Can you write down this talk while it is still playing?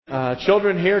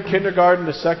Children here, kindergarten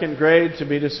to second grade, to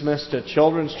be dismissed at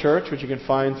Children's Church, which you can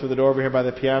find through the door over here by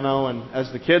the piano. And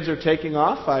as the kids are taking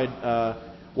off, I'd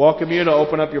welcome you to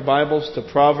open up your Bibles to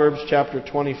Proverbs chapter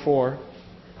 24.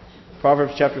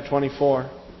 Proverbs chapter 24.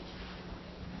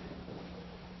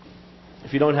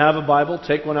 If you don't have a Bible,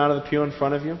 take one out of the pew in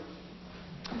front of you.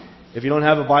 If you don't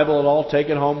have a Bible at all, take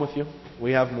it home with you.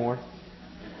 We have more.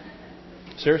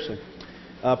 Seriously.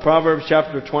 Proverbs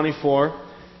chapter 24.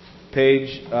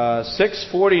 Page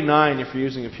 649 if you're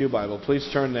using a pew Bible. Please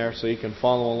turn there so you can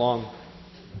follow along.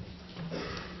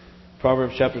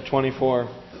 Proverbs chapter 24,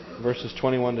 verses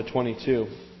 21 to 22.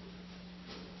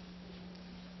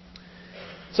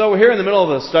 So we're here in the middle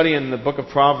of a study in the book of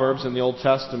Proverbs in the Old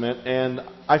Testament, and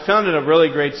I found it a really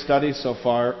great study so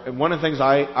far. And one of the things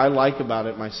I like about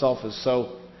it myself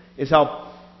is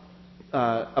how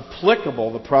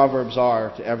applicable the Proverbs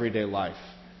are to everyday life.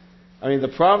 I mean, the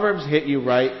Proverbs hit you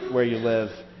right where you live.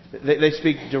 They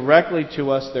speak directly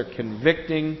to us. They're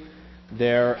convicting.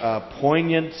 They're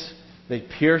poignant. They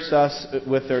pierce us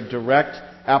with their direct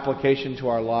application to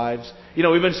our lives. You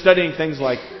know, we've been studying things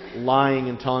like lying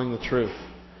and telling the truth,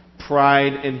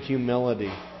 pride and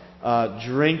humility,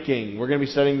 drinking. We're going to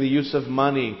be studying the use of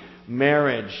money,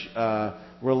 marriage,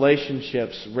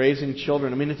 relationships, raising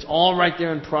children. I mean, it's all right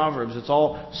there in Proverbs. It's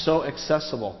all so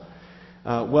accessible.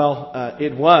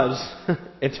 It was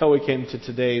until we came to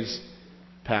today's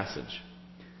passage.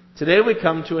 Today we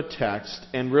come to a text,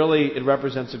 and really it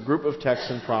represents a group of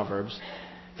texts in Proverbs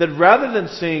that rather than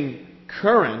seem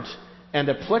current and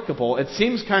applicable, it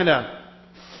seems kind of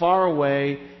far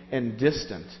away and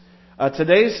distant.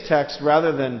 Today's text,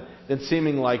 rather than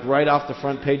seeming like right off the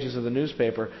front pages of the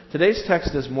newspaper, today's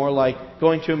text is more like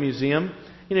going to a museum.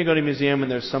 You know, you go to a museum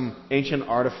and there's some ancient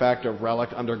artifact or relic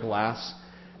under glass.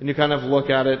 And you kind of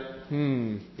look at it,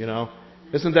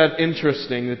 isn't that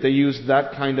interesting that they used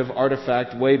that kind of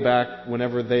artifact way back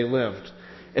whenever they lived?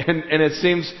 And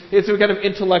it's a kind of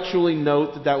intellectually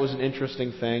note that was an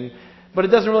interesting thing, but it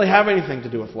doesn't really have anything to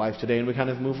do with life today, and we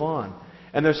kind of move on.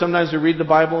 And there's sometimes we read the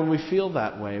Bible and we feel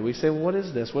that way. We say, well, what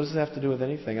is this? What does it have to do with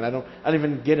anything? And I don't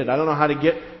even get it. I don't know how to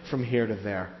get from here to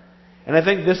there. And I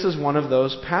think this is one of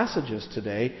those passages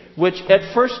today, which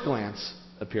at first glance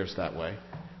appears that way.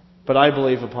 But I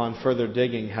believe upon further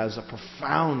digging has a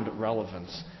profound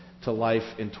relevance to life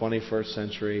in 21st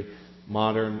century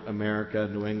modern America,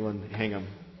 New England, Hingham.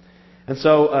 And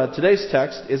so today's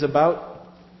text is about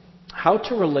how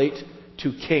to relate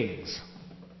to kings,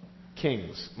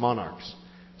 monarchs.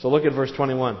 So look at verse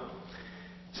 21. It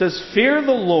says, "Fear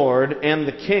the Lord and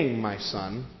the king, my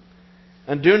son,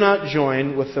 and do not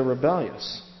join with the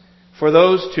rebellious. For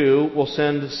those two will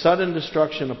send sudden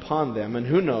destruction upon them, and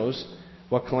who knows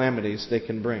what calamities they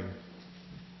can bring."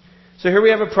 So here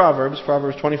we have a Proverbs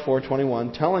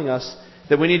 24:21, telling us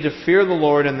that we need to fear the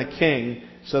Lord and the king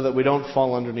so that we don't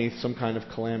fall underneath some kind of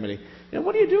calamity. And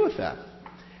what do you do with that?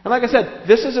 And like I said,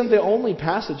 this isn't the only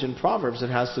passage in Proverbs that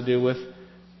has to do with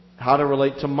how to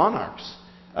relate to monarchs.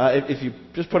 If you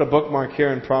just put a bookmark here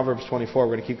in Proverbs 24,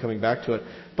 we're going to keep coming back to it.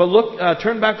 But look,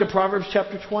 turn back to Proverbs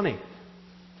chapter 20.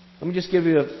 Let me just give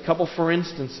you a couple for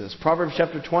instances. Proverbs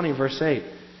chapter 20, verse 8.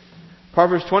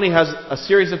 Proverbs 20 has a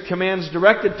series of commands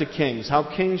directed to kings, how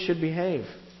kings should behave.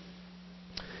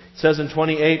 It says in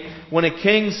 28, "When a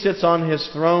king sits on his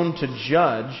throne to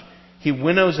judge, he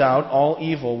winnows out all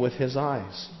evil with his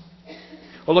eyes."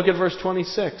 Or look at verse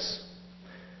 26.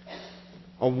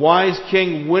 "A wise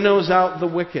king winnows out the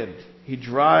wicked. He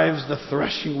drives the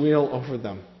threshing wheel over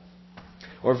them."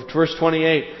 Or verse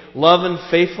 28, "Love and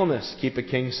faithfulness keep a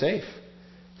king safe.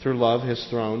 Through love his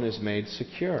throne is made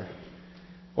secure."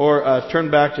 Or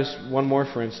turn back just one more,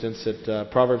 for instance,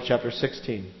 at Proverbs chapter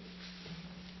 16.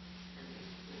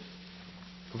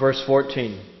 Verse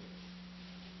 14.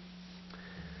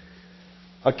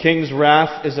 "A king's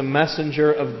wrath is a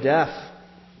messenger of death,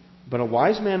 but a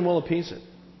wise man will appease it.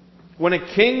 When a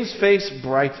king's face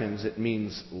brightens, it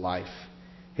means life.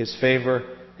 His favor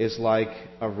is like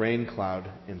a rain cloud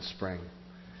in spring."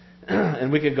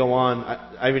 And we could go on.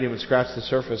 I haven't even scratched the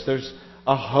surface. There's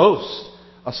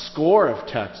a score of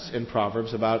texts in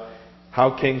Proverbs about how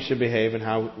kings should behave and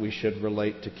how we should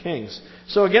relate to kings.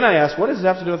 So again, I ask, what does it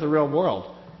have to do with the real world?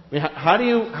 I mean,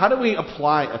 how do we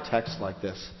apply a text like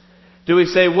this? Do we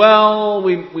say, well,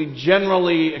 we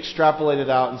generally extrapolate it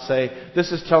out and say,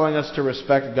 this is telling us to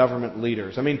respect government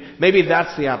leaders? I mean, maybe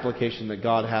that's the application that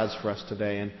God has for us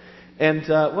today.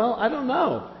 Well, I don't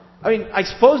know. I mean, I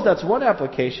suppose that's one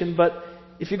application, but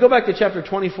if you go back to chapter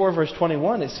 24, verse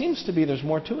 21, it seems to be there's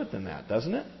more to it than that,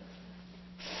 doesn't it?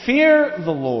 "Fear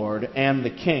the Lord and the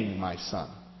king, my son.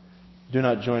 Do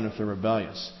not join with the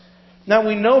rebellious. Now,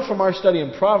 we know from our study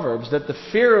in Proverbs that the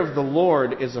fear of the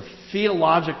Lord is a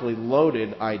theologically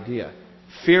loaded idea.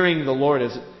 Fearing the Lord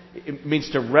it means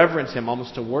to reverence Him,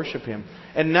 almost to worship Him.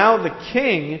 And now the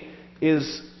king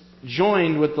is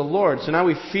joined with the Lord. So now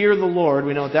we fear the Lord.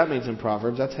 We know what that means in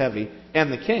Proverbs. That's heavy.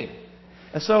 And the king.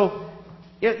 And so,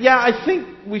 yeah, I think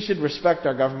we should respect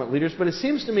our government leaders, but it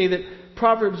seems to me that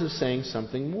Proverbs is saying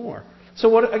something more. So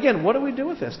what do we do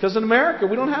with this? Because in America,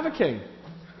 we don't have a king.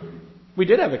 We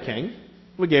did have a king.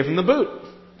 We gave him the boot.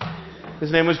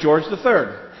 His name was George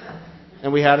III.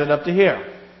 And we had it up to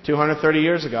here, 230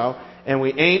 years ago, and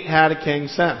we ain't had a king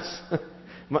since.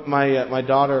 My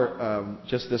daughter,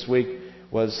 just this week,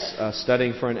 was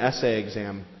studying for an essay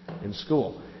exam in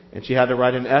school. And she had to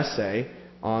write an essay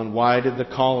on why did the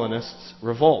colonists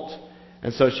revolt.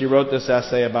 And so she wrote this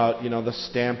essay about, the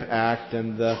Stamp Act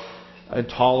and the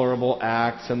Intolerable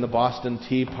Acts and the Boston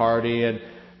Tea Party. And,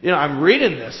 I'm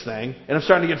reading this thing, and I'm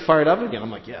starting to get fired up again.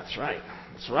 I'm like, yeah, that's right.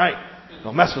 That's right.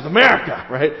 Don't mess with America,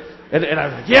 right? And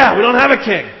I'm like, yeah, we don't have a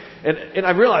king. And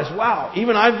I realized, wow,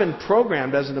 even I've been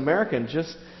programmed as an American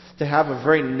just to have a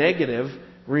very negative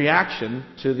reaction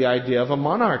to the idea of a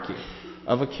monarchy,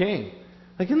 of a king.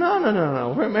 Like,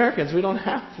 no. We're Americans. We don't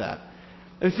have that.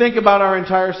 And think about our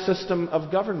entire system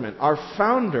of government. Our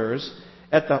founders,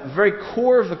 at the very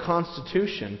core of the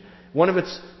Constitution, one of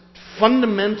its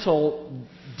fundamental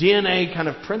DNA kind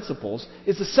of principles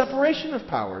is the separation of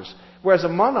powers. Whereas a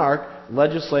monarch,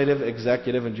 legislative,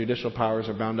 executive, and judicial powers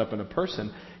are bound up in a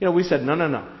person. We said,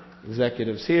 no.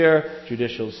 Executive's here,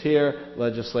 judicial's here,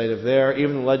 legislative there.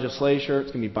 Even the legislature,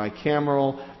 it's going to be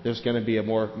bicameral. There's going to be a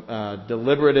more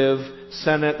deliberative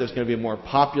Senate. There's going to be a more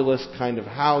populist kind of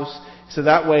House. So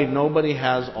that way nobody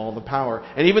has all the power.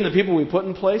 And even the people we put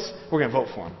in place, we're going to vote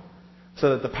for them.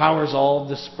 So that the power's all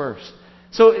dispersed.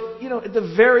 So,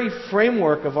 the very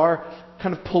framework of our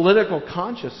kind of political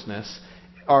consciousness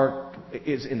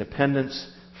is independence,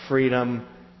 freedom,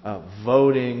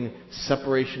 voting,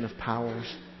 separation of powers.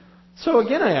 So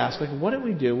again, I ask, what do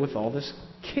we do with all this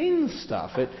king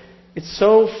stuff? It's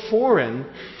so foreign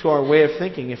to our way of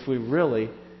thinking if we really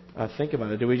think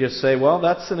about it. Do we just say, well,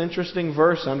 that's an interesting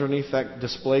verse underneath that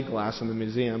display glass in the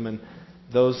museum, and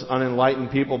those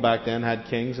unenlightened people back then had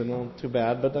kings, and well, too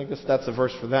bad, but I guess that's a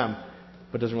verse for them,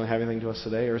 but doesn't really have anything to us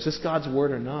today? Or is this God's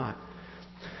Word or not?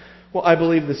 Well, I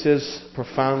believe this is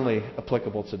profoundly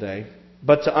applicable today.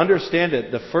 But to understand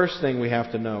it, the first thing we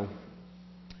have to know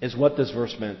is what this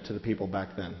verse meant to the people back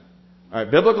then. All right,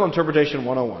 Biblical Interpretation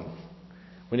 101.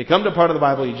 When you come to a part of the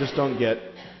Bible you just don't get,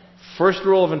 first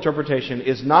rule of interpretation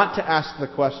is not to ask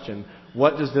the question,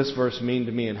 what does this verse mean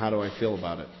to me and how do I feel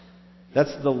about it?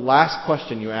 That's the last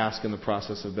question you ask in the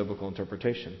process of biblical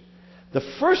interpretation. The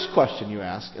first question you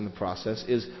ask in the process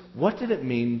is, what did it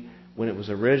mean when it was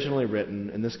originally written,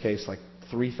 in this case,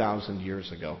 3,000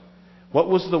 years ago? What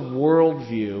was the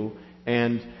worldview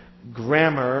and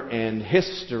grammar and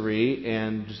history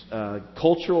and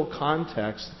cultural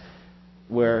context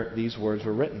where these words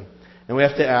were written? And we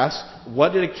have to ask,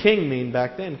 what did a king mean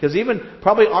back then? Because even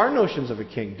probably our notions of a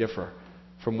king differ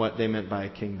from what they meant by a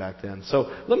king back then.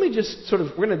 So let me just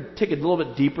we're going to take a little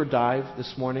bit deeper dive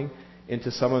this morning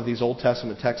into some of these Old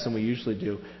Testament texts than we usually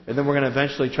do. And then we're going to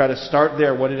eventually try to start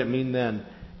there, what did it mean then,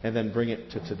 and then bring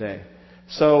it to today.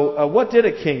 So what did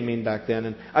a king mean back then?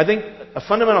 And I think a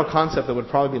fundamental concept that would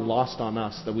probably be lost on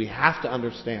us, that we have to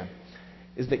understand,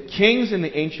 is that kings in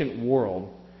the ancient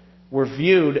world were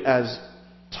viewed as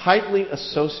tightly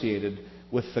associated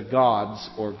with the gods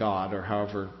or God, or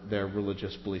however their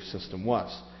religious belief system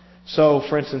was. So,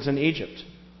 for instance, in Egypt,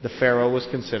 the pharaoh was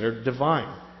considered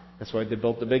divine. That's why they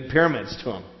built the big pyramids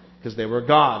to him, because they were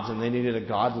gods and they needed a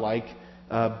godlike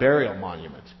burial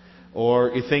monument. Or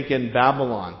you think in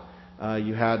Babylon,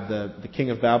 you had the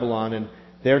king of Babylon, and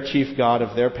their chief god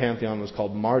of their pantheon was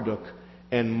called Marduk.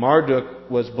 And Marduk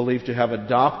was believed to have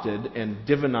adopted and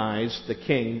divinized the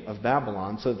king of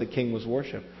Babylon, so that the king was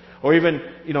worshipped. Or even,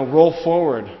 roll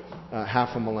forward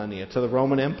half a millennia to the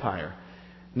Roman Empire.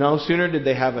 No sooner did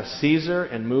they have a Caesar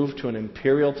and move to an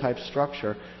imperial type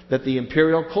structure that the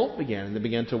imperial cult began, and they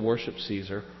began to worship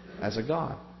Caesar as a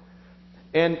god.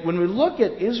 And when we look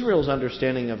at Israel's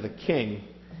understanding of the king,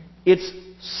 it's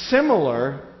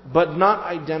similar but not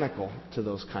identical to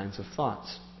those kinds of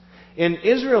thoughts. In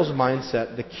Israel's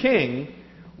mindset, the king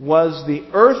was the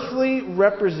earthly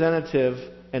representative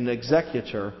and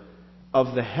executor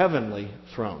of the heavenly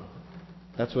throne.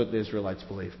 That's what the Israelites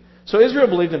believed. So Israel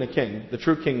believed in a king. The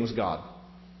true king was God.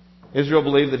 Israel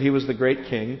believed that he was the great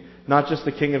king, not just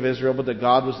the king of Israel, but that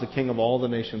God was the king of all the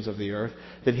nations of the earth,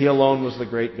 that he alone was the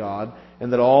great God,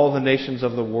 and that all the nations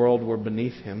of the world were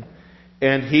beneath him.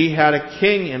 And he had a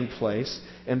king in place.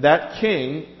 And that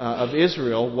king of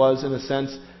Israel was, in a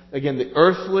sense, again, the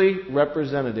earthly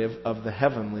representative of the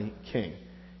heavenly king.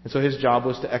 And so his job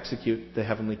was to execute the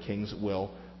heavenly king's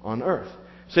will on earth.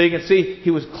 So you can see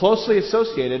he was closely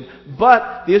associated,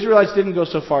 but the Israelites didn't go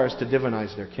so far as to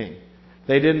divinize their king.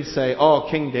 They didn't say, "Oh,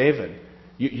 King David,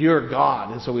 you're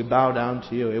God, and so we bow down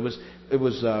to you." It was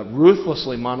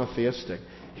ruthlessly monotheistic.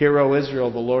 "Hear, O Israel,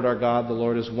 the Lord our God, the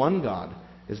Lord is one God,"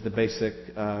 is the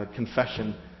basic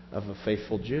confession of a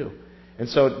faithful Jew. And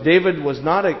so David was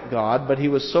not a god, but he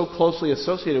was so closely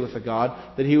associated with the God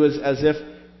that he was as if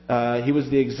he was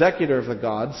the executor of the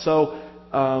God. So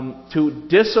to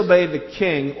disobey the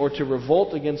king or to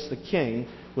revolt against the king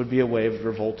would be a way of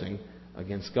revolting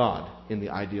against God in the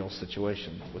ideal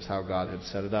situation. It was how God had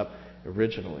set it up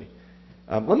originally.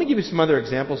 Let me give you some other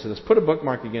examples of this. Put a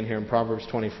bookmark again here in Proverbs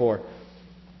 24.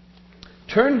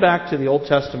 Turn back to the Old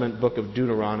Testament book of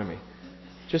Deuteronomy,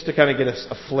 just to kind of get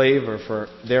a flavor for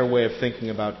their way of thinking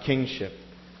about kingship.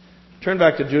 Turn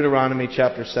back to Deuteronomy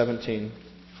chapter 17.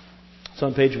 It's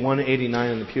on page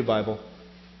 189 in the Pew Bible.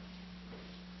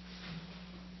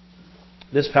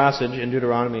 This passage in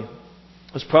Deuteronomy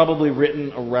was probably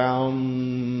written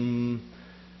around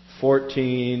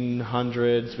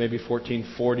 1400s, maybe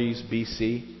 1440s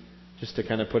BC, just to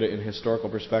kind of put it in historical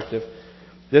perspective.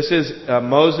 This is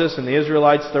Moses and the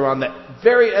Israelites. They're on the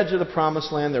very edge of the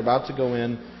Promised Land. They're about to go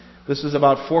in. This is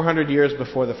about 400 years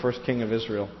before the first king of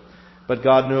Israel. But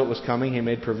God knew it was coming. He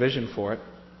made provision for it.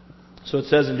 So it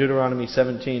says in Deuteronomy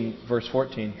 17, verse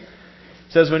 14,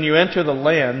 it says, "When you enter the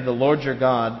land the Lord your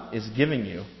God is giving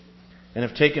you, and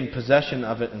have taken possession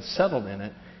of it and settled in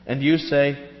it, and you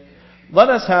say, 'Let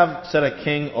us have set a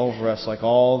king over us like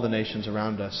all the nations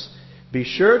around us,' be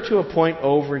sure to appoint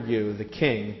over you the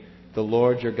king the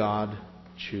Lord your God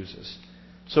chooses."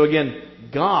 So again,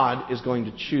 God is going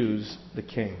to choose the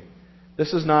king.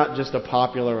 This is not just a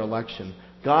popular election.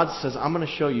 God says, "I'm going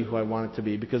to show you who I want it to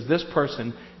be," because this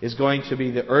person is going to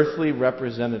be the earthly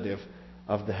representative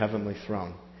of the heavenly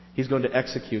throne. He's going to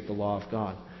execute the law of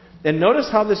God. And notice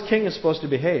how this king is supposed to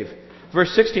behave.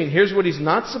 Verse 16, here's what he's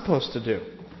not supposed to do.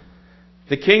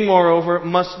 "The king, moreover,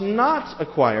 must not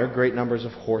acquire great numbers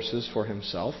of horses for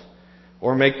himself,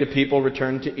 or make the people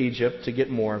return to Egypt to get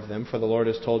more of them, for the Lord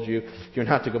has told you you're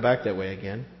not to go back that way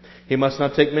again. He must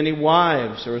not take many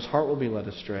wives, or his heart will be led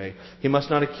astray. He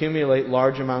must not accumulate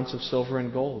large amounts of silver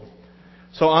and gold."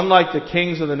 So unlike the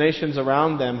kings of the nations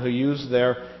around them who use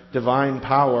their divine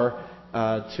power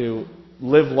to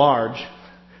live large,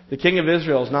 the king of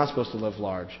Israel is not supposed to live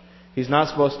large. He's not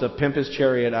supposed to pimp his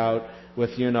chariot out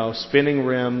with, spinning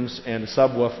rims and a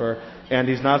subwoofer. And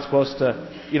he's not supposed to,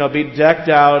 be decked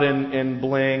out in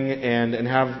bling and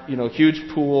have, huge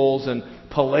pools and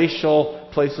palatial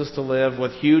places to live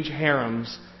with huge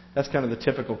harems. That's kind of the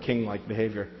typical king-like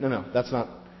behavior. No, that's not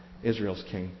Israel's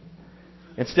king.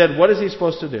 Instead, what is he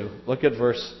supposed to do? Look at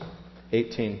verse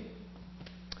 18.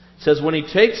 It says, "When he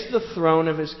takes the throne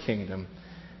of his kingdom,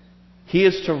 he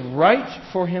is to write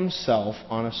for himself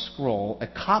on a scroll a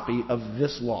copy of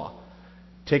this law,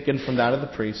 taken from that of the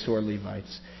priests who are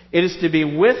Levites. It is to be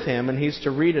with him, and he's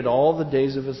to read it all the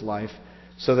days of his life,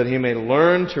 so that he may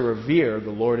learn to revere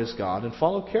the Lord his God and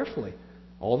follow carefully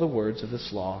all the words of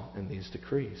this law and these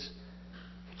decrees."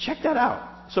 Check that out.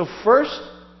 So first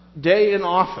day in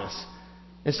office,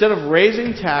 instead of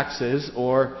raising taxes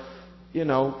or,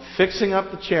 fixing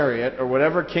up the chariot or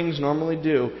whatever kings normally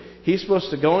do, he's supposed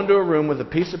to go into a room with a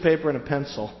piece of paper and a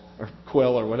pencil or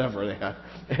quill or whatever they had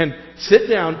and sit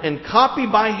down and copy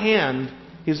by hand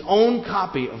his own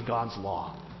copy of God's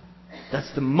law. That's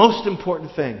the most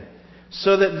important thing.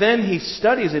 So that then he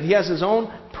studies it. He has his own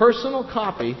personal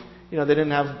copy. They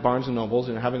didn't have Barnes and Nobles,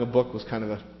 and having a book was kind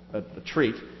of a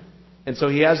treat. And so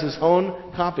he has his own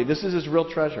copy. This is his real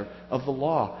treasure of the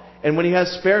law. And when he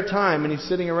has spare time and he's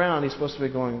sitting around, he's supposed to be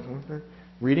going,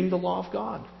 reading the law of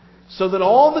God. So that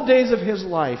all the days of his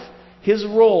life, his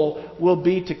role will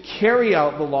be to carry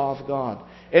out the law of God.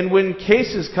 And when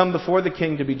cases come before the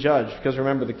king to be judged, because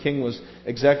remember, the king was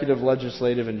executive,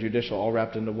 legislative, and judicial, all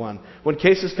wrapped into one. When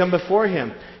cases come before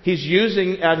him, he's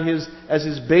using as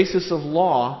his basis of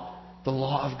law, the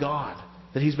law of God,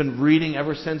 that he's been reading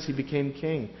ever since he became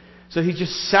king. So he's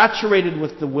just saturated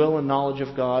with the will and knowledge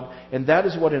of God, and that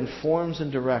is what informs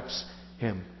and directs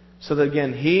him. So that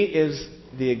again, he is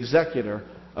the executor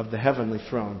of the heavenly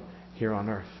throne here on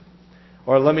earth.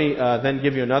 Or let me then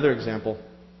give you another example.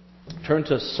 Turn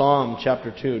to Psalm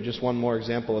chapter 2, just one more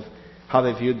example of how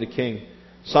they viewed the king.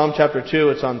 Psalm chapter 2,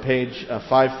 it's on page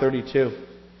 532.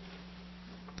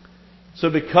 So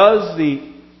because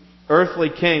the earthly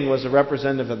king was a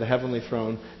representative of the heavenly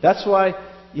throne, that's why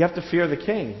you have to fear the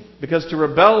king. Because to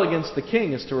rebel against the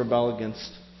king is to rebel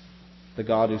against the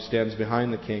God who stands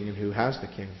behind the king and who has the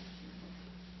king.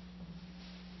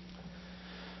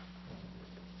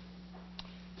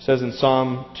 It says in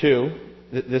Psalm 2,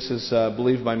 this is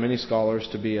believed by many scholars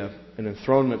to be an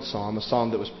enthronement psalm, a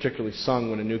psalm that was particularly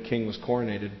sung when a new king was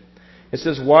coronated. It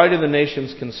says, "Why do the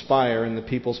nations conspire and the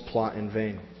peoples plot in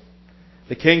vain?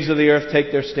 The kings of the earth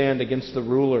take their stand against the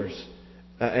rulers,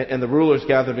 and the rulers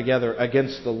gather together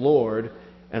against the Lord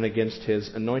and against His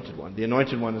anointed one." The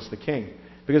anointed one is the king.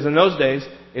 Because in those days,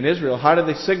 in Israel, how did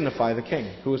they signify the king?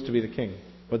 Who was to be the king?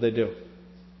 What did they do?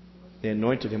 They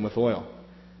anointed him with oil.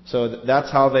 So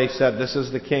that's how they said, this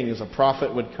is the king. As a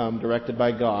prophet would come, directed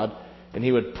by God, and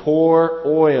he would pour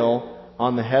oil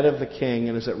on the head of the king,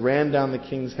 and as it ran down the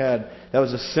king's head, that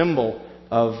was a symbol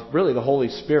of really the Holy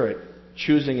Spirit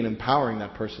choosing and empowering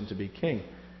that person to be king.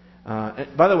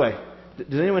 And by the way,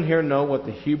 does anyone here know what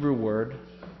the Hebrew word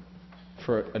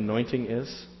for anointing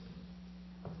is?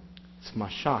 It's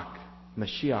Mashiach,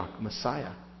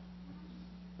 Messiah.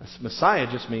 Messiah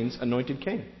just means anointed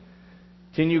king.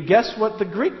 Can you guess what the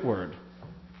Greek word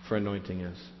for anointing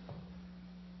is?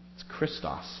 It's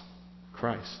Christos,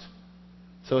 Christ.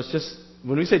 So it's just,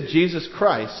 when we say Jesus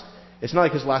Christ, it's not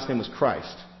like his last name was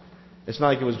Christ. It's not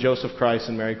like it was Joseph Christ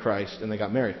and Mary Christ and they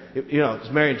got married. It's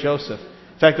Mary and Joseph.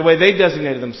 In fact, the way they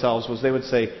designated themselves was they would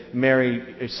say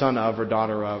Mary, son of, or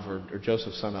daughter of, or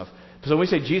Joseph, son of. So when we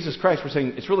say Jesus Christ, we're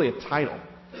saying it's really a title.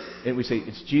 And we say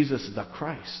it's Jesus the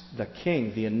Christ, the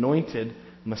King, the anointed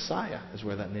Messiah is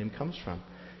where that name comes from.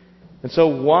 And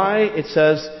so why, it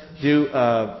says,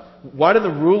 why do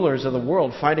the rulers of the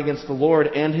world fight against the Lord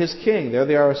and His King? There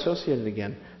they are associated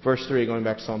again. Verse 3, going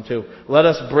back to Psalm 2. "Let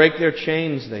us break their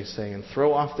chains," they say, "and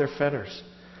throw off their fetters.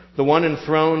 The one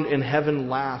enthroned in heaven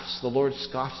laughs. The Lord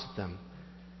scoffs at them.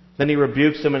 Then He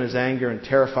rebukes them in His anger and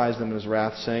terrifies them in His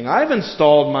wrath, saying, I've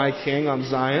installed my King on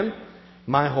Zion,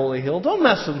 my holy hill. Don't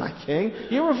mess with my King.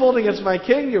 You revolt against my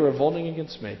King. You're revolting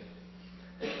against me."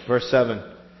 Verse 7.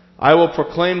 "I will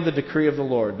proclaim the decree of the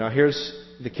Lord." Now here's,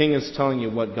 the king is telling you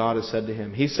what God has said to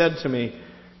him. "He said to me,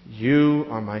 you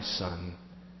are my son,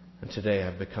 and today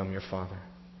I've become your father."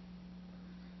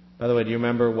 By the way, do you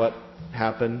remember what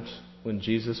happened when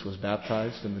Jesus was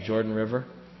baptized in the Jordan River?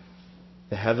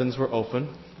 The heavens were open.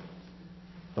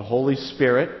 The Holy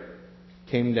Spirit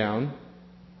came down.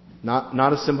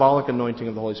 Not a symbolic anointing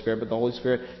of the Holy Spirit, but the Holy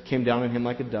Spirit came down on him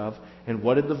like a dove. And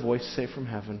what did the voice say from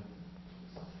heaven?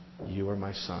 "You are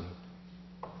my son."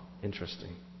 Interesting.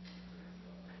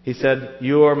 He said,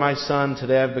 "You are my son,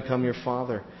 today I've become your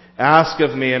father. Ask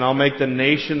of me, and I'll make the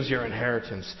nations your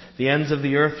inheritance, the ends of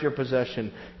the earth your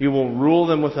possession. You will rule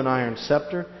them with an iron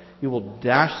scepter. You will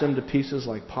dash them to pieces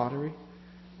like pottery.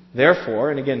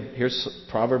 Therefore," and again, here's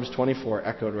Proverbs 24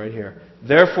 echoed right here.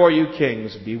 "Therefore, you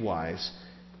kings, be wise.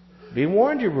 Be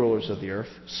warned, you rulers of the earth.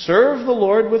 Serve the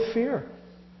Lord with fear,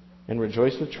 and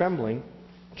rejoice with trembling.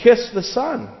 Kiss the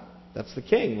Son," that's the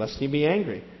king, "lest he be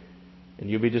angry, and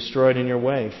you be destroyed in your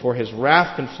way. For his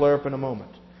wrath can flare up in a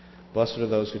moment. Blessed are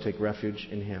those who take refuge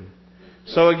in him."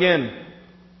 So again,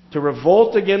 to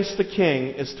revolt against the king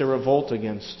is to revolt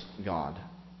against God,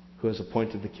 who has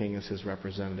appointed the king as his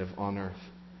representative on earth.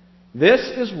 This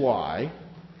is why,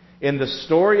 in the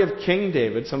story of King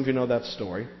David, some of you know that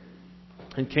story,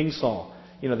 and King Saul,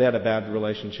 they had a bad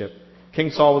relationship.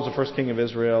 King Saul was the first king of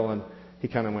Israel, and he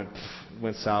kind of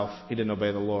went south. He didn't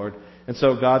obey the Lord. And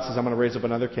so God says, "I'm going to raise up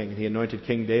another king." And He anointed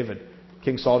King David.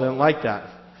 King Saul didn't like that.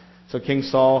 So King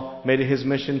Saul made it his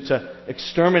mission to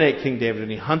exterminate King David,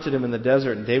 and he hunted him in the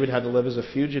desert, and David had to live as a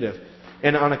fugitive.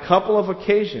 And on a couple of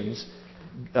occasions,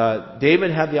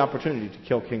 David had the opportunity to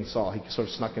kill King Saul. He sort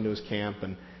of snuck into his camp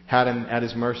and had him at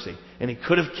his mercy. And he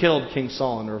could have killed King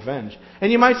Saul in revenge.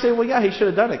 And you might say, well, yeah, he should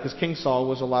have done it because King Saul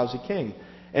was a lousy king.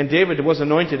 And David was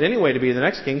anointed anyway to be the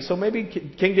next king, so maybe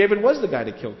King David was the guy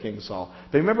to kill King Saul.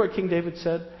 But remember what King David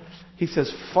said? He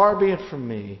says, "Far be it from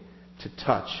me to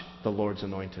touch the Lord's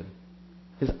anointed."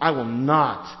 He says, "I will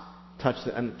not touch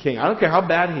the king. I don't care how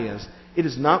bad he is. It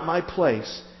is not my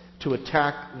place to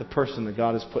attack the person that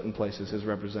God has put in place as his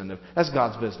representative." That's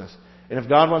God's business. And if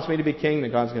God wants me to be king,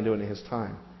 then God's going to do it in His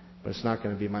time. But it's not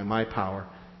going to be my power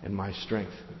and my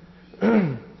strength.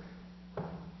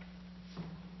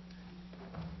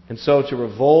 And so to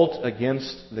revolt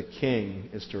against the king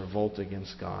is to revolt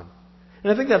against God. And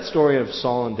I think that story of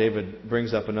Saul and David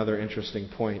brings up another interesting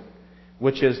point,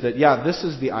 which is that, this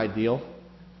is the ideal,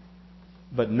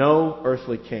 but no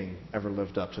earthly king ever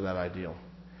lived up to that ideal.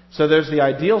 So there's the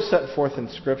ideal set forth in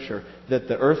Scripture that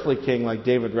the earthly king, like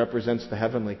David, represents the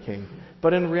heavenly king.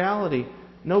 But in reality,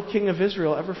 no king of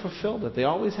Israel ever fulfilled it. They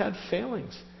always had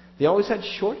failings. They always had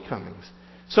shortcomings.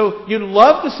 So you'd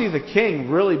love to see the king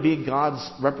really be God's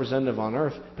representative on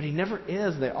earth, but he never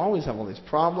is. They always have all these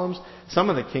problems. Some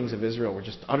of the kings of Israel were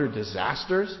just utter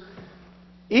disasters.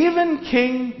 Even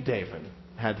King David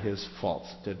had his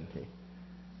faults, didn't he?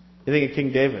 You think of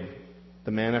King David,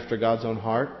 the man after God's own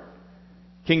heart?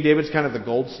 King David's kind of the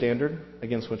gold standard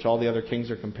against which all the other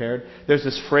kings are compared. There's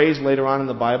this phrase later on in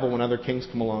the Bible when other kings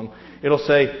come along. It'll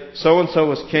say, so-and-so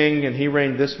was king and he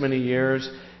reigned this many years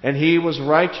and he was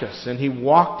righteous and he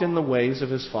walked in the ways of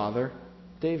his father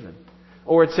David.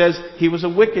 Or it says he was a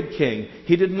wicked king.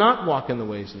 He did not walk in the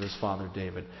ways of his father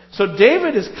David. So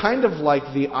David is kind of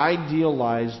like the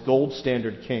idealized gold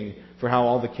standard king for how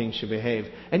all the kings should behave.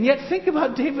 And yet think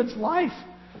about David's life.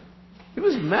 It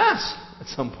was a mess at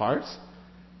some parts.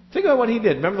 Think about what he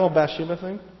did. Remember the whole Bathsheba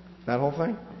thing? That whole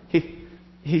thing? He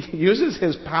uses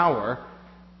his power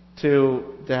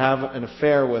to have an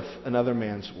affair with another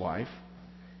man's wife.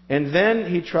 And then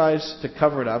he tries to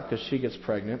cover it up because she gets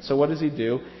pregnant. So what does he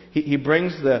do? He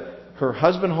brings her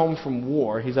husband home from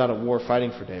war. He's out at war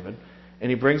fighting for David. And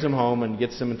he brings him home and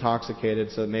gets him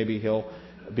intoxicated so that maybe he'll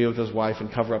be with his wife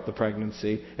and cover up the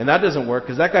pregnancy. And that doesn't work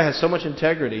because that guy has so much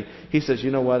integrity. He says,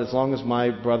 you know what, as long as my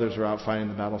brothers are out fighting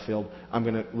the battlefield, I'm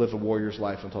going to live a warrior's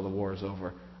life until the war is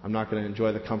over. I'm not going to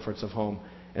enjoy the comforts of home.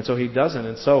 And so he doesn't.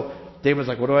 And so David's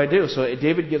like, what do I do? So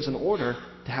David gives an order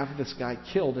to have this guy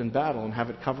killed in battle and have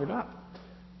it covered up.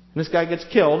 And this guy gets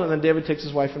killed, and then David takes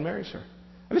his wife and marries her.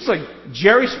 I mean, it's like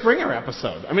Jerry Springer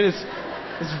episode. I mean, it's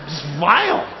just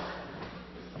vile.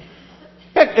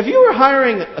 Heck, if you were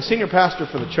hiring a senior pastor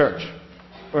for the church,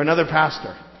 or another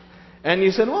pastor, and you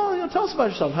said, well, tell us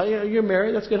about yourself. You're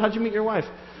married, that's good. How'd you meet your wife?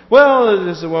 Well,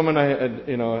 this is a woman I had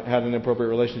an inappropriate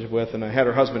relationship with, and I had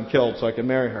her husband killed so I could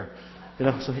marry her.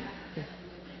 So,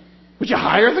 would you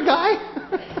hire the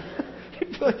guy?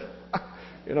 He'd be like,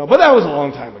 but that was a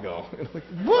long time ago. Like,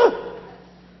 what?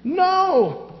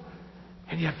 No.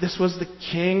 And yet this was the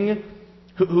king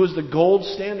who was the gold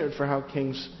standard for how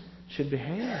kings should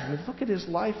behave. I mean, look at his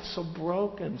life, so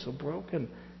broken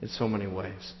in so many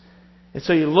ways. And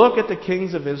so you look at the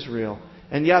kings of Israel,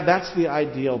 and yeah, that's the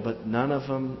ideal, but none of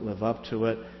them live up to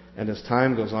it. And as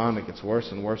time goes on, it gets worse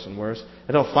and worse and worse.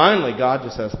 Until finally, God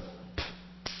just says,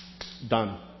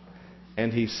 done.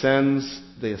 And he sends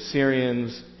the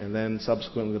Assyrians and then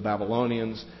subsequently the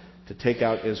Babylonians to take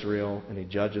out Israel, and he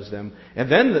judges them.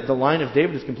 And then the line of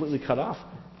David is completely cut off.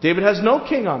 David has no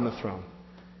king on the throne.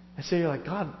 And so you're like,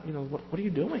 God, what are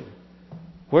you doing?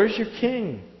 Where's your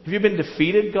king? Have you been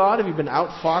defeated, God? Have you been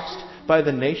outfoxed by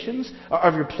the nations?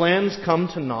 Have your plans come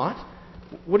to naught?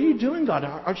 What are you doing, God?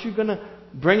 Aren't you going to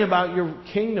bring about your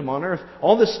kingdom on earth?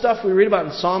 All this stuff we read about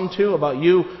in Psalm 2 about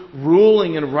you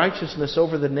ruling in righteousness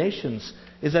over the nations,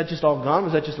 is that just all gone?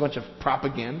 Was that just a bunch of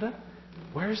propaganda?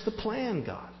 Where's the plan,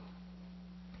 God?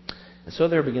 And so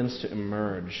there begins to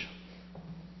emerge,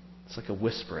 it's like a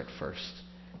whisper at first,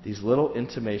 these little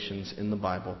intimations in the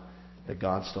Bible that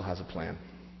God still has a plan.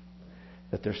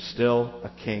 That there's still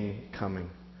a king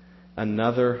coming.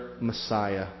 Another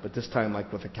Messiah, but this time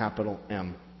like with a capital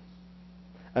M.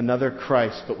 Another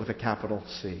Christ, but with a capital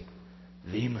C.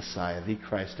 The Messiah, the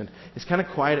Christ. And it's kind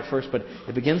of quiet at first, but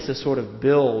it begins to sort of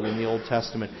build in the Old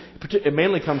Testament. It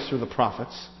mainly comes through the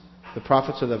prophets. The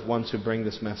prophets are the ones who bring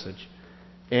this message.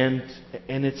 And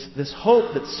it's this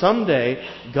hope that someday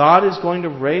God is going to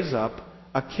raise up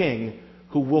a king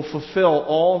who will fulfill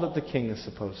all that the king is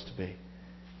supposed to be.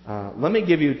 Let me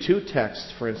give you two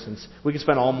texts, for instance. We could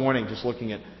spend all morning just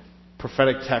looking at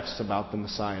prophetic texts about the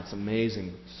Messiah. It's an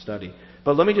amazing study.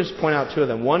 But let me just point out two of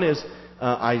them. One is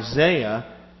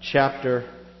Isaiah chapter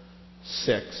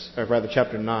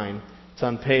 9. It's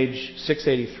on page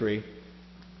 683.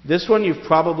 This one you've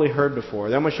probably heard before.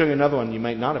 Then I'm going to show you another one you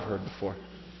might not have heard before.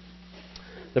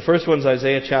 The first one's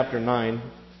Isaiah chapter 9,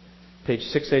 page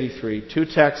 683. Two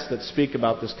texts that speak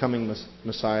about this coming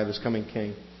Messiah, this coming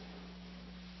king.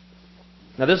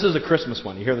 Now this is a Christmas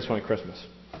one. You hear this one at Christmas.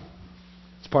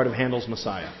 It's part of Handel's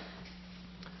Messiah.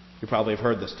 You probably have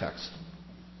heard this text.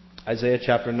 Isaiah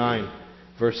chapter 9,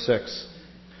 verse 6.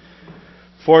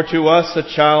 For to us a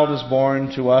child is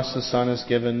born, to us a son is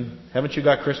given. Haven't you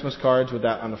got Christmas cards with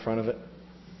that on the front of it?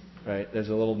 Right? There's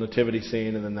a little nativity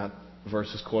scene and then that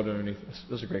verse is quoted underneath.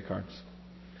 Those are great cards.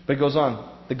 But it goes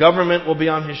on. The government will be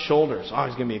on his shoulders. Oh,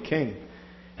 he's going to be a king.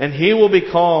 And he will be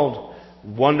called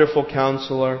Wonderful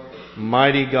Counselor,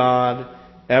 Mighty God,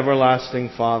 Everlasting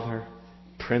Father,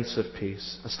 Prince of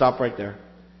Peace. I'll stop right there.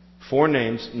 4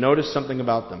 names. Notice something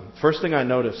about them. First thing I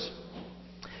notice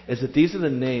is that these are the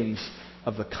names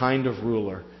of the kind of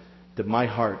ruler that my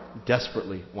heart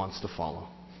desperately wants to follow.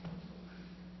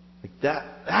 Like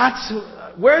that's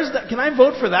where's that? Can I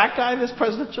vote for that guy in this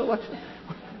presidential election?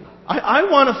 I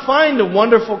want to find a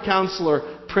wonderful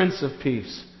counselor, Prince of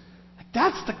Peace.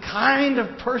 That's the kind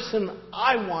of person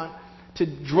I want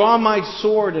to draw my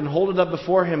sword and hold it up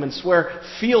before him and swear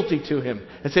fealty to him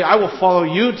and say, I will follow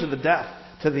you to the death,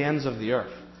 to the ends of the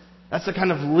earth. That's the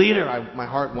kind of leader my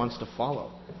heart wants to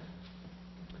follow.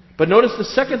 But notice the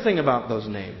second thing about those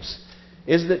names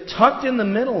is that tucked in the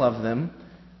middle of them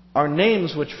are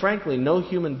names which, frankly, no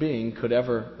human being could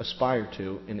ever aspire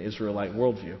to in Israelite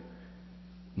worldview.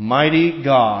 Mighty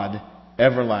God,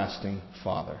 Everlasting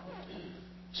Father.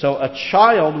 So a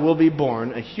child will be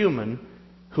born, a human,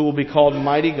 who will be called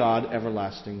Mighty God,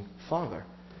 Everlasting Father.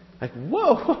 Like,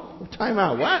 whoa, time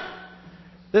out, what?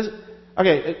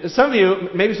 Some of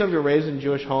you are raised in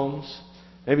Jewish homes.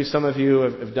 Maybe some of you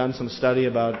have done some study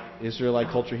about Israelite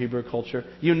culture, Hebrew culture.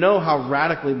 You know how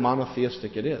radically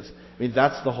monotheistic it is. I mean,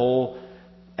 that's the whole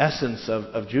essence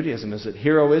of Judaism, is that,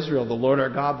 Hear, O Israel, the Lord our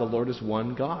God, the Lord is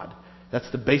one God. That's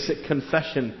the basic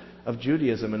confession of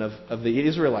Judaism and of the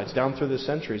Israelites down through the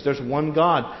centuries. There's one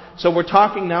God. So we're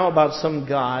talking now about some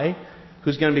guy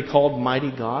who's going to be called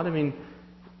Mighty God. I mean,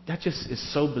 that just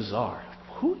is so bizarre.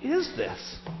 Who is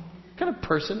this? What kind of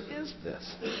person is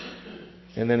this?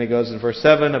 And then it goes in verse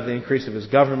 7, of the increase of his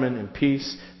government and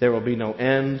peace, there will be no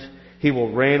end. He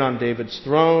will reign on David's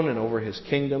throne and over his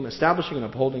kingdom, establishing and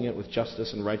upholding it with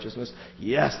justice and righteousness.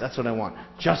 Yes, that's what I want.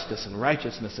 Justice and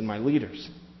righteousness in my leaders.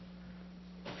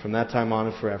 From that time on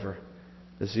and forever,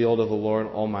 the zeal of the Lord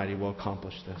Almighty will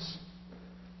accomplish this.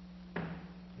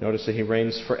 Notice that he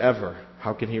reigns forever.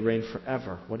 How can he reign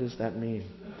forever? What does that mean?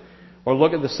 Or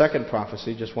look at the second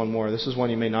prophecy, just one more. This is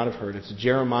one you may not have heard. It's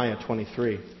Jeremiah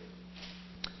 23.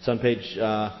 It's on page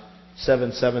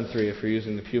 773 if you're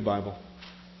using the Pew Bible.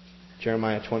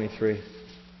 Jeremiah 23.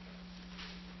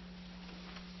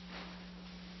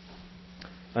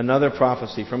 Another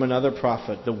prophecy from another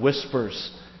prophet. The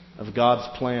whispers of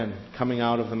God's plan coming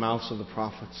out of the mouths of the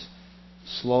prophets.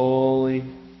 Slowly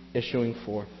issuing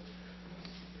forth.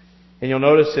 And you'll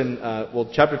notice in,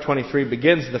 chapter 23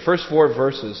 begins, the first 4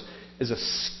 verses is a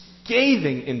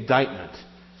scathing indictment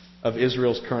of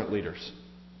Israel's current leaders.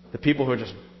 The people who are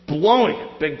just blowing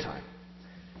it big time.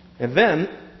 And then,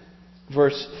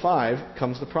 verse 5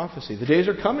 comes the prophecy. The days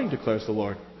are coming, declares the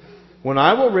Lord, when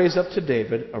I will raise up to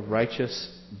David a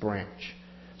righteous branch.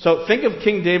 So think of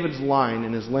King David's line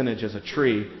in his lineage as a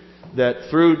tree that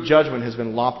through judgment has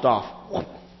been lopped off.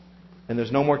 And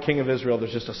there's no more king of Israel,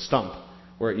 there's just a stump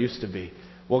where it used to be.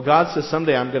 Well, God says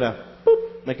someday I'm going to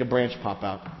make a branch pop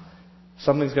out.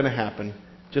 Something's going to happen.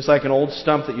 Just like an old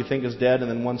stump that you think is dead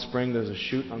and then one spring there's a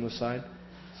shoot on the side.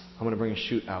 I'm going to bring a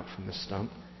shoot out from this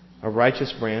stump. A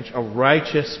righteous branch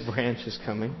is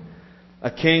coming.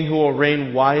 A king who will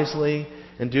reign wisely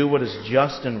and do what is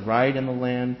just and right in the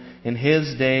land. In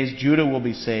his days, Judah will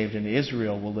be saved and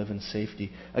Israel will live in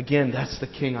safety. Again, that's the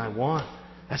king I want.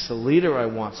 That's the leader I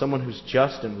want. Someone who's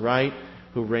just and right,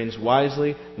 who reigns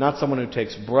wisely. Not someone who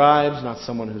takes bribes, not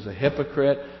someone who's a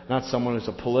hypocrite, not someone who's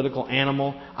a political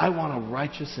animal. I want a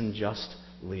righteous and just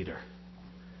leader.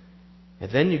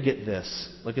 And then you get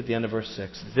this. Look at the end of verse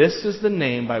 6. This is the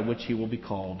name by which he will be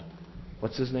called.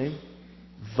 What's his name?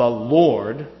 The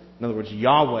Lord. In other words,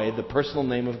 Yahweh, the personal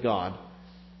name of God,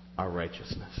 our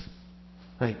righteousness.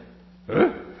 Like,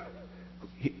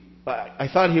 I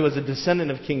thought he was a descendant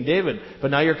of King David,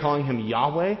 but now you're calling him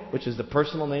Yahweh, which is the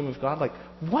personal name of God. Like,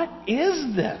 what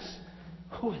is this?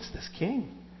 Who is this king?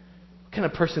 What kind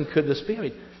of person could this be? I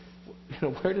mean,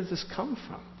 where does this come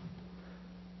from?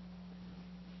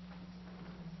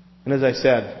 And as I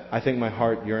said, I think my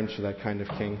heart yearns for that kind of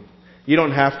king. You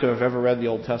don't have to have ever read the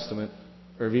Old Testament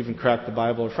or have even cracked the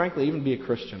Bible or frankly even be a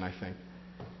Christian, I think.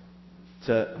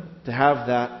 To have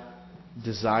that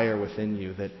desire within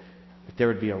you that there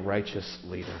would be a righteous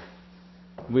leader.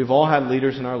 We've all had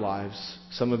leaders in our lives.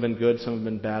 Some have been good, some have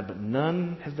been bad, but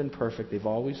none have been perfect. They've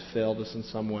always failed us in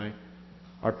some way.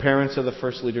 Our parents are the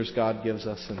first leaders God gives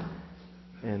us,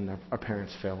 and our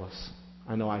parents fail us.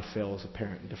 I know I fail as a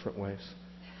parent in different ways.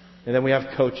 And then we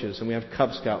have coaches, and we have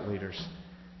Cub Scout leaders.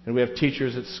 And we have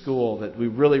teachers at school that we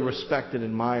really respect and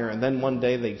admire. And then one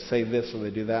day they say this or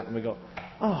they do that. And we go,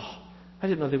 oh, I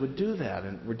didn't know they would do that.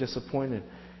 And we're disappointed.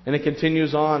 And it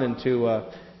continues on into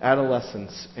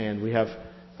adolescence. And we have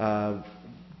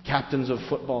captains of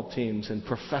football teams and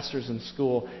professors in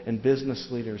school and business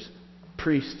leaders,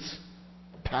 priests,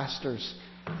 pastors,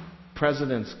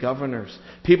 presidents, governors,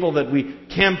 people that we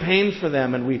campaign for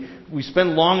them and we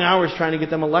spend long hours trying to get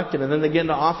them elected, and then they get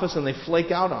into office and they flake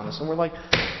out on us, and we're like,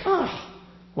 oh,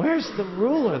 where's the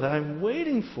ruler that I'm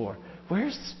waiting for?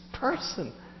 Where's this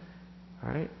person? All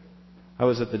right. I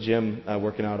was at the gym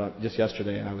working out just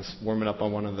yesterday, and I was warming up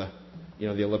on one of the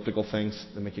the elliptical things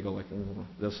that make you go like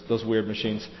those weird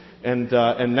machines. And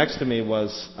next to me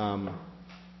was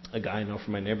a guy I know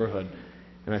from my neighborhood,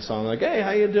 and I saw him like, hey,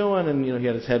 how you doing? And he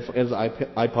had his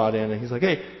iPod in, and he's like,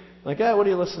 hey, what are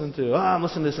you listening to? I'm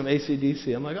listening to some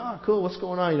AC/DC. I'm like, oh, cool, what's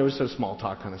going on? Just sort of small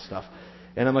talk kind of stuff.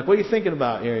 And I'm like, what are you thinking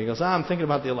about here? He goes, I'm thinking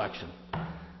about the election. I'm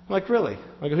like, really?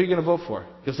 I go, who are you going to vote for?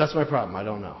 He goes, that's my problem. I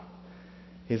don't know.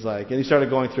 He's like, and he started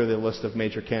going through the list of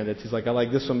major candidates. He's like, I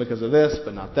like this one because of this,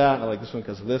 but not that. I like this one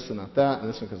because of this and not that, and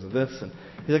this one because of this. And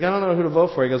he's like, I don't know who to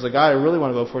vote for. He goes, the guy I really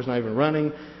want to vote for is not even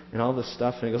running, and all this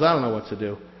stuff. And he goes, I don't know what to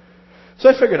do. So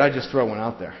I figured I'd just throw one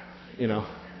out there.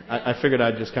 I figured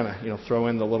I'd just kind of, throw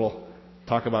in the little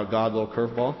talk about God, little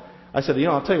curveball. I said,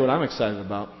 I'll tell you what I'm excited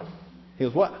about. He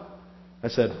goes, what? I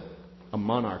said, a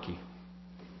monarchy.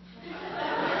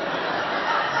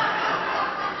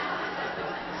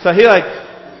 So he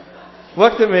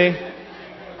looked at me,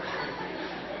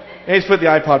 and he just put the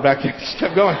iPod back in. Just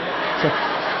kept going. So,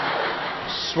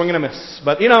 swing and a miss.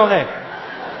 But, hey.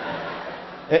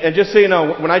 And just so you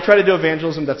know, when I try to do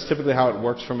evangelism, that's typically how it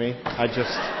works for me.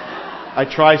 I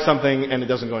try something, and it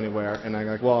doesn't go anywhere. And I'm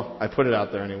like, well, I put it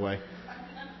out there anyway.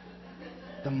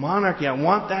 The monarchy, I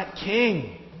want that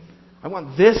king. I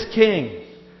want this king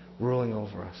ruling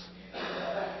over us.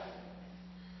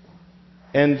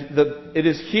 And it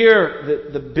is here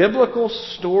that the biblical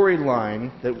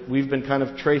storyline that we've been kind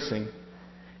of tracing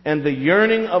and the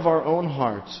yearning of our own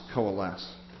hearts coalesce.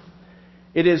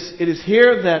 It is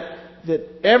here that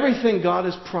everything God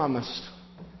has promised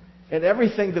and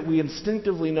everything that we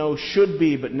instinctively know should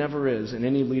be but never is in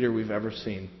any leader we've ever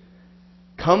seen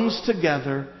comes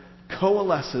together,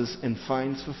 coalesces, and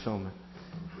finds fulfillment.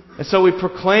 And so we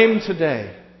proclaim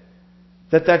today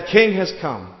that King has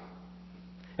come.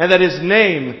 And that His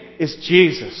name is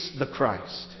Jesus the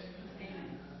Christ.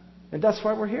 And that's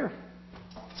why we're here.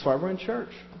 That's why we're in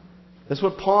church. That's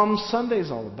what Palm Sunday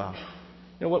is all about.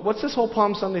 What's this whole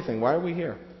Palm Sunday thing? Why are we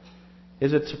here?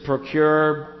 Is it to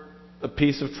procure a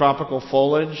piece of tropical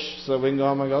foliage so we can go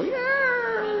home and go,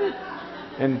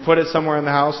 yeah, and put it somewhere in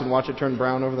the house and watch it turn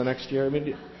brown over the next year? I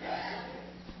mean,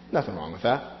 nothing wrong with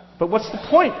that. But what's the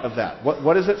point of that?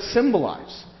 What does it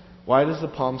symbolize? Why is the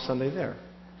Palm Sunday there?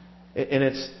 And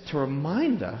it's to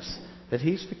remind us that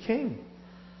He's the King.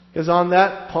 Because on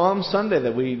that Palm Sunday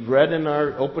that we read in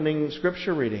our opening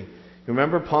scripture reading,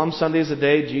 remember Palm Sunday is the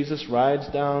day Jesus rides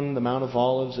down the Mount of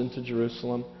Olives into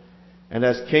Jerusalem. And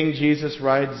as King Jesus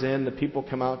rides in, the people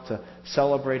come out to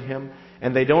celebrate Him.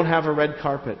 And they don't have a red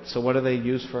carpet. So what do they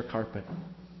use for a carpet?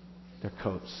 Their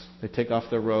coats. They take off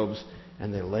their robes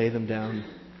and they lay them down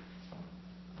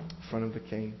in front of the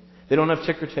King. They don't have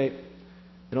ticker tape.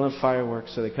 They don't have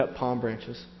fireworks, so they cut palm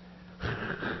branches.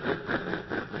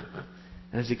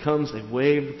 And as He comes, they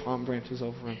wave the palm branches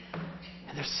over Him.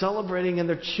 And they're celebrating and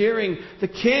they're cheering. The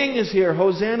King is here.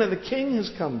 Hosanna, the King has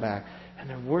come back. And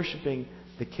they're worshiping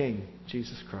the King,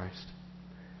 Jesus Christ.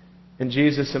 And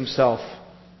Jesus Himself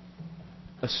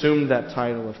assumed that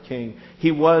title of King. He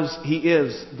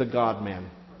is the God-man.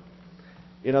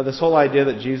 This whole idea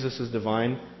that Jesus is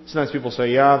divine, sometimes people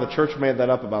say, yeah, the church made that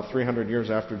up about 300 years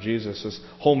after Jesus. This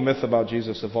whole myth about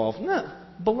Jesus evolved. No,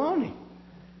 baloney.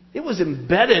 It was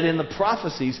embedded in the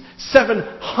prophecies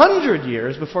 700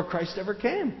 years before Christ ever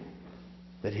came,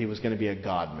 that He was going to be a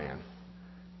God-man.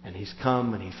 And He's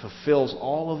come and He fulfills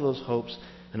all of those hopes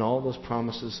and all of those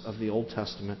promises of the Old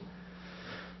Testament.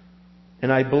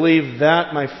 And I believe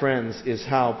that, my friends, is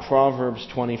how Proverbs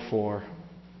 24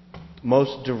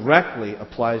 most directly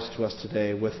applies to us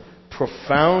today with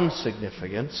profound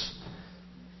significance.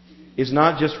 Is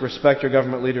not just respect your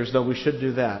government leaders, though we should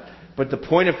do that. But the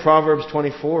point of Proverbs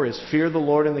 24 is fear the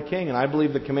Lord and the King. And I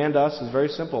believe the command to us is very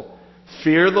simple.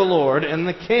 Fear the Lord and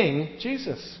the King,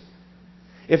 Jesus.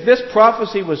 If this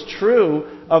prophecy was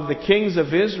true of the kings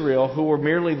of Israel who were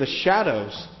merely the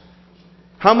shadows,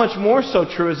 how much more so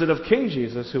true is it of King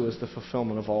Jesus, who is the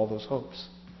fulfillment of all those hopes?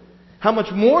 How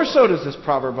much more so does this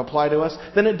proverb apply to us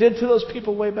than it did to those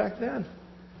people way back then?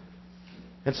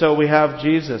 And so we have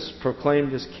Jesus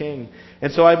proclaimed as King.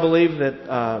 And so I believe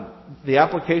that the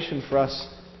application for us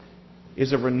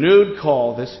is a renewed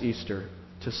call this Easter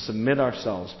to submit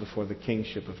ourselves before the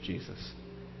kingship of Jesus.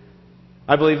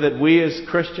 I believe that we as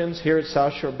Christians here at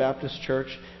South Shore Baptist Church,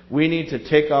 we need to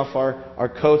take off our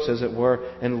coats, as it were,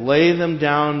 and lay them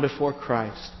down before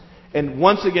Christ. And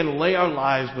once again lay our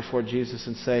lives before Jesus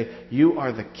and say, You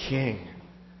are the King.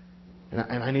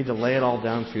 And I need to lay it all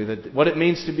down for you. That what it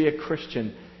means to be a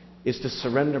Christian is to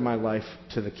surrender my life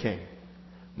to the King.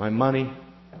 My money,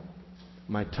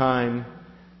 my time,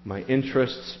 my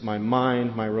interests, my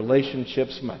mind, my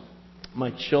relationships,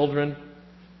 my children,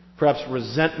 perhaps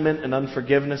resentment and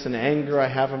unforgiveness and anger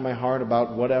I have in my heart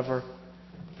about whatever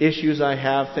issues I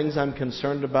have, things I'm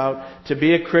concerned about. To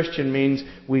be a Christian means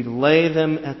we lay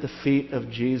them at the feet of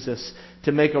Jesus,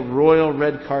 to make a royal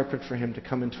red carpet for Him to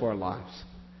come into our lives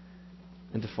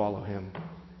and to follow Him.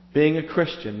 Being a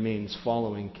Christian means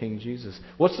following King Jesus.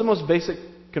 What's the most basic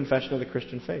confession of the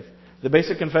Christian faith? The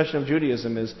basic confession of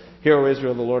Judaism is, "Hear, O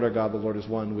Israel, the Lord our God, the Lord is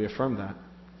one." We affirm that.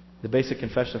 The basic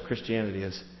confession of Christianity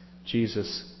is,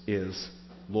 Jesus is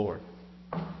Lord.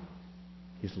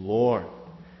 He's Lord.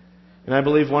 And I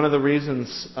believe one of the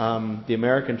reasons the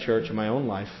American church, in my own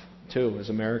life too, as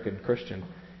American Christian,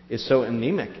 is so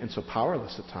anemic and so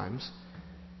powerless at times,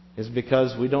 is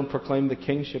because we don't proclaim the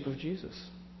kingship of Jesus.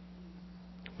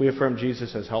 We affirm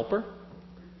Jesus as helper,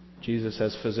 Jesus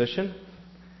as physician,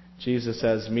 Jesus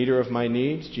as meter of my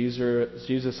needs,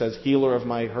 Jesus as healer of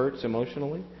my hurts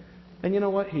emotionally. And you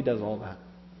know what? He does all that.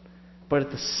 But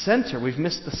at the center, we've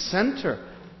missed the center.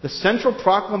 The central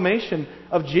proclamation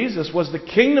of Jesus was the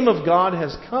kingdom of God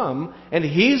has come, and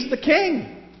He's the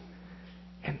king.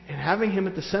 And having Him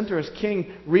at the center as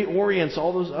king reorients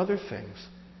all those other things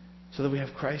so that we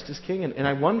have Christ as king. And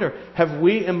I wonder, have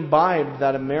we imbibed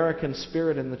that American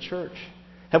spirit in the church?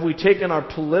 Have we taken our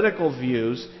political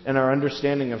views and our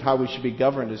understanding of how we should be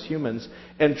governed as humans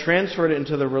and transferred it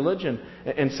into the religion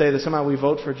and say that somehow we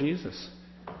vote for Jesus?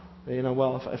 You know,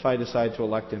 well, if I decide to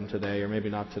elect Him today, or maybe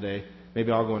not today,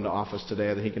 maybe I'll go into office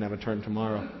today that He can have a turn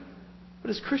tomorrow. But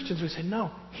as Christians, we say,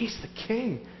 no, He's the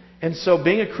king. And so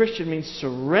being a Christian means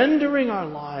surrendering our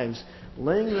lives,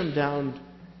 laying them down.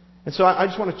 And so I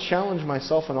just want to challenge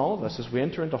myself and all of us as we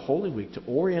enter into Holy Week to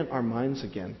orient our minds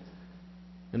again.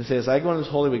 And to say, as I go into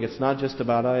this Holy Week, it's not just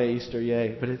about, Easter,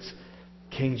 yay, but it's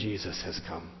King Jesus has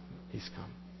come. He's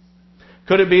come.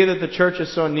 Could it be that the church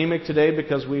is so anemic today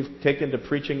because we've taken to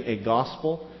preaching a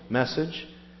gospel message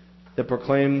that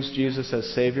proclaims Jesus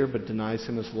as Savior but denies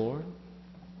Him as Lord?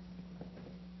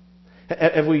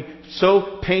 Have we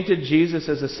so painted Jesus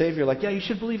as a Savior, like, yeah, you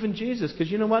should believe in Jesus because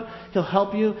you know what? He'll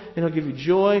help you and He'll give you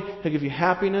joy, He'll give you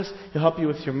happiness, He'll help you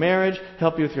with your marriage, He'll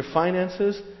help you with your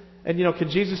finances. And, can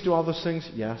Jesus do all those things?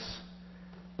 Yes.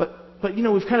 But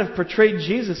we've kind of portrayed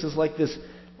Jesus as like this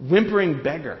whimpering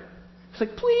beggar. It's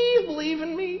like, please believe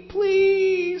in me,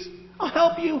 please. I'll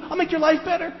help you. I'll make your life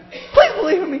better. Please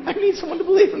believe in me. I need someone to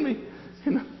believe in me.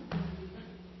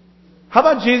 How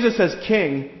about Jesus as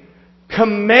king,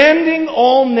 commanding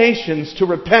all nations to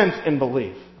repent and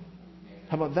believe?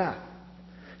 How about that?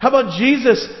 How about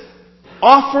Jesus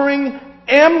offering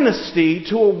amnesty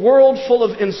to a world full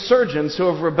of insurgents who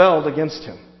have rebelled against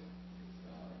Him?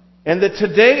 And that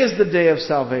today is the day of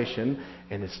salvation,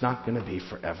 and it's not going to be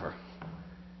forever.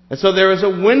 And so there is a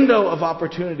window of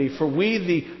opportunity for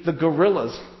we, the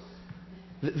guerrillas,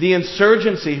 the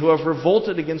insurgency who have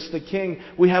revolted against the king.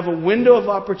 We have a window of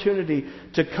opportunity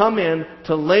to come in,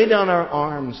 to lay down our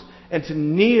arms, and to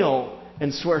kneel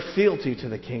and swear fealty to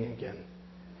the king again,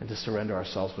 and to surrender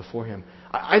ourselves before Him.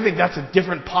 I think that's a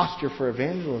different posture for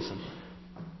evangelism.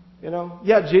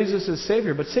 Yeah, Jesus is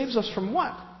Savior, but saves us from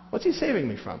what? What's He saving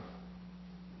me from?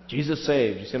 Jesus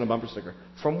saved. You see on a bumper sticker.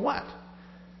 From what?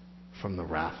 From the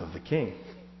wrath of the king.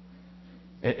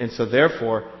 And so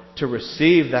therefore, to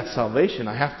receive that salvation,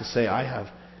 I have to say I have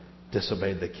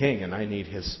disobeyed the king, and I need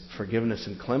His forgiveness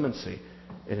and clemency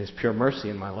and His pure mercy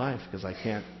in my life because I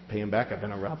can't pay Him back. I've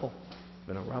been a rebel.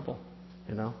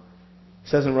 It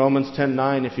says in Romans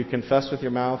 10:9, if you confess with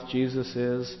your mouth Jesus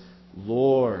is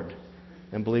Lord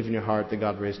and believe in your heart that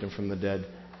God raised Him from the dead,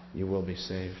 you will be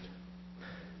saved.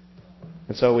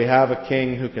 And so we have a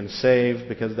king who can save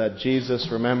because that Jesus,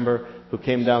 remember, who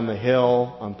came down the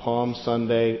hill on Palm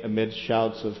Sunday amid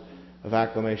shouts of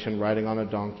acclamation riding on a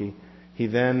donkey. He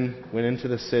then went into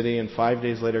the city and 5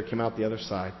 days later came out the other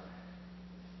side.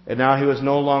 And now He was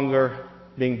no longer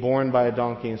being borne by a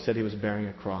donkey. Instead, He was bearing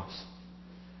a cross.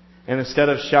 And instead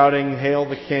of shouting, "Hail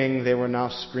the King," they were now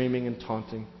screaming and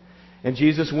taunting. And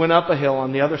Jesus went up a hill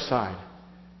on the other side,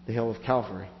 the hill of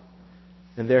Calvary.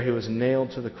 And there He was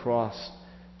nailed to the cross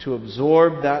to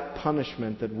absorb that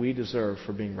punishment that we deserve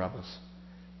for being rebels.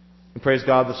 And praise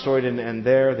God, the story didn't end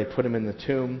there. They put Him in the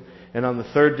tomb. And on the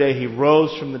third day, He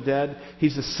rose from the dead.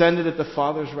 He's ascended at the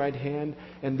Father's right hand.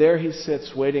 And there He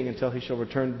sits waiting until He shall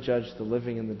return to judge the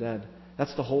living and the dead.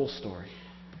 That's the whole story.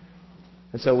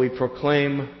 And so we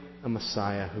proclaim a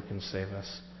Messiah who can save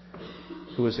us,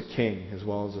 who is a king as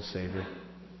well as a Savior.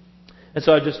 And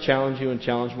so I just challenge you and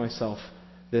challenge myself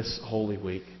this Holy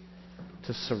Week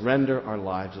to surrender our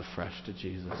lives afresh to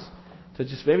Jesus. To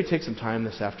just maybe take some time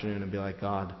this afternoon and be like,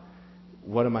 God,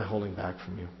 what am I holding back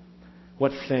from You?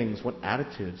 What things, what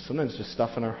attitudes, sometimes just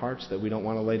stuff in our hearts that we don't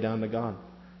want to lay down to God.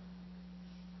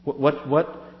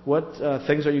 What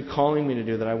things are you calling me to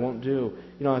do that I won't do?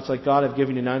 It's like, God, I've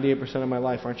given you 98% of my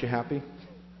life. Aren't you happy?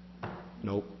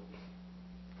 Nope.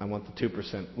 I want the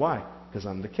 2%. Why? Because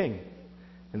I'm the king.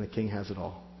 And the king has it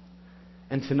all.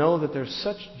 And to know that there's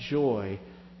such joy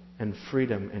and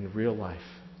freedom in real life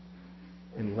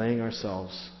in laying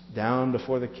ourselves down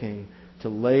before the king, to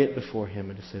lay it before him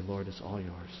and to say, Lord, it's all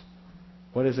yours.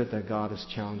 What is it that God is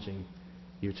challenging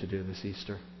you to do this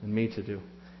Easter and me to do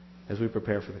as we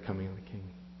prepare for the coming of the King?